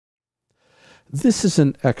This is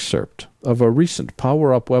an excerpt of a recent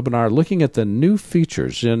Power Up webinar looking at the new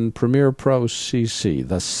features in Premiere Pro CC,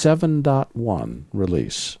 the 7.1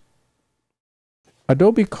 release.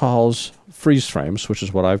 Adobe calls freeze frames, which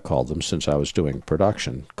is what I've called them since I was doing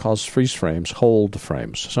production, calls freeze frames hold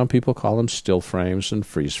frames. Some people call them still frames and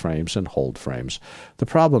freeze frames and hold frames. The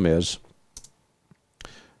problem is,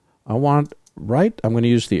 I'm going to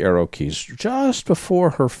use the arrow keys just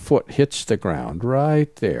before her foot hits the ground,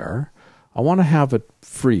 right there. I want to have it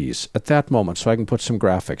freeze at that moment so I can put some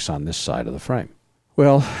graphics on this side of the frame.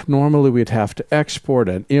 Well, normally we'd have to export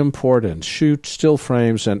and import and shoot still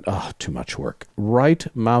frames and, too much work. Right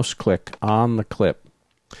mouse click on the clip.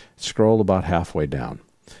 Scroll about halfway down.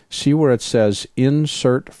 See where it says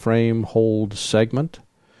Insert Frame Hold Segment?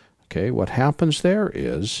 Okay, what happens there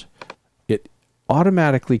is it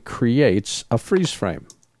automatically creates a freeze frame.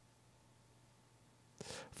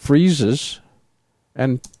 Freezes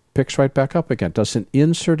and picks right back up again. Does an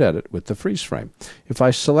insert edit with the freeze frame. If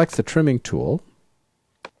I select the trimming tool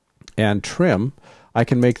and trim, I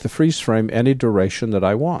can make the freeze frame any duration that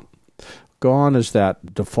I want. Gone is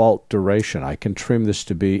that default duration. I can trim this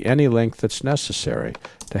to be any length that's necessary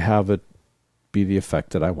to have it be the effect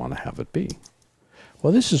that I want to have it be.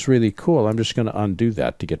 Well, this is really cool. I'm just going to undo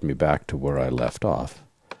that to get me back to where I left off.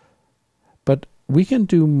 But we can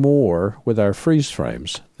do more with our freeze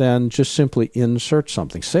frames than just simply insert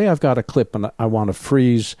something. Say I've got a clip and I want to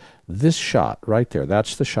freeze this shot right there.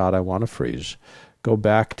 That's the shot I want to freeze. Go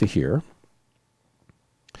back to here.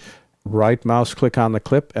 Right mouse click on the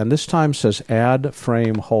clip, and this time says Add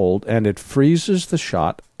Frame Hold, and it freezes the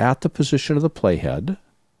shot at the position of the playhead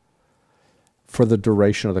for the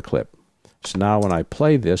duration of the clip. So now when I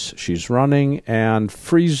play this, she's running and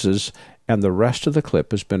freezes, and the rest of the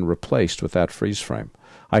clip has been replaced with that freeze frame.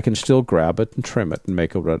 I can still grab it and trim it and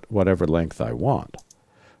make it whatever length I want.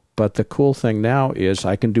 But the cool thing now is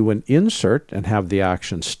I can do an insert and have the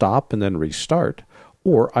action stop and then restart,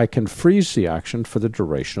 or I can freeze the action for the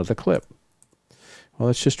duration of the clip. Well,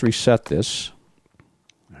 let's just reset this.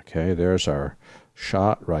 Okay, there's our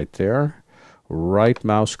shot right there. Right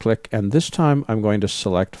mouse click, and this time I'm going to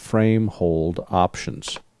select Frame Hold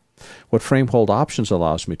Options. What Frame Hold Options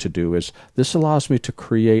allows me to do is this allows me to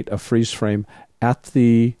create a freeze frame at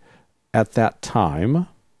that time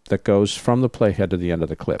that goes from the playhead to the end of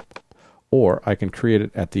the clip. Or I can create it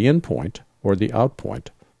at the in point or the out point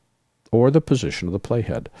or the position of the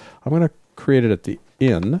playhead. I'm going to create it at the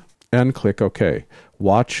in and click OK.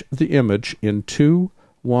 Watch the image in 2,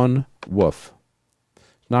 1, woof.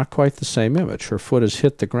 Not quite the same image. Her foot has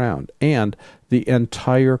hit the ground, and the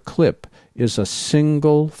entire clip is a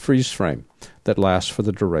single freeze frame that lasts for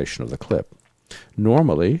the duration of the clip.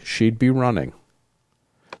 Normally, she'd be running.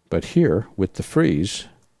 But here, with the freeze,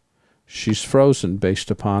 she's frozen based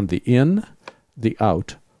upon the in, the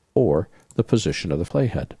out, or the position of the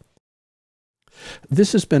playhead.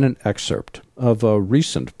 This has been an excerpt of a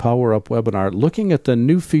recent Power Up webinar looking at the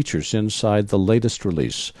new features inside the latest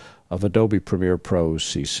release of Adobe Premiere Pro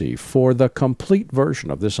CC. For the complete version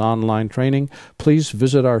of this online training, please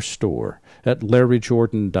visit our store at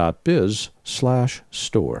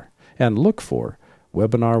larryjordan.biz/store and look for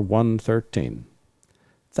Webinar 113.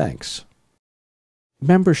 Thanks.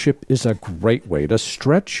 Membership is a great way to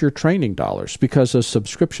stretch your training dollars because a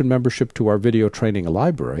subscription membership to our video training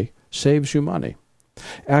library saves you money.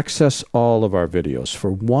 Access all of our videos for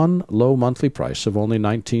one low monthly price of only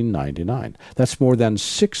 $19.99. That's more than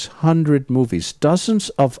 600 movies, dozens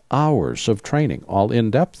of hours of training, all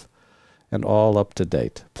in-depth and all up to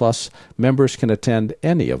date. Plus, members can attend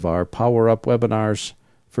any of our Power Up webinars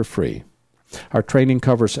for free. Our training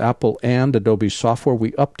covers Apple and Adobe software.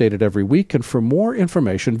 We update it every week, and for more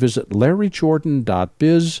information, visit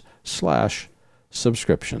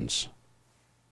larryjordan.biz/subscriptions.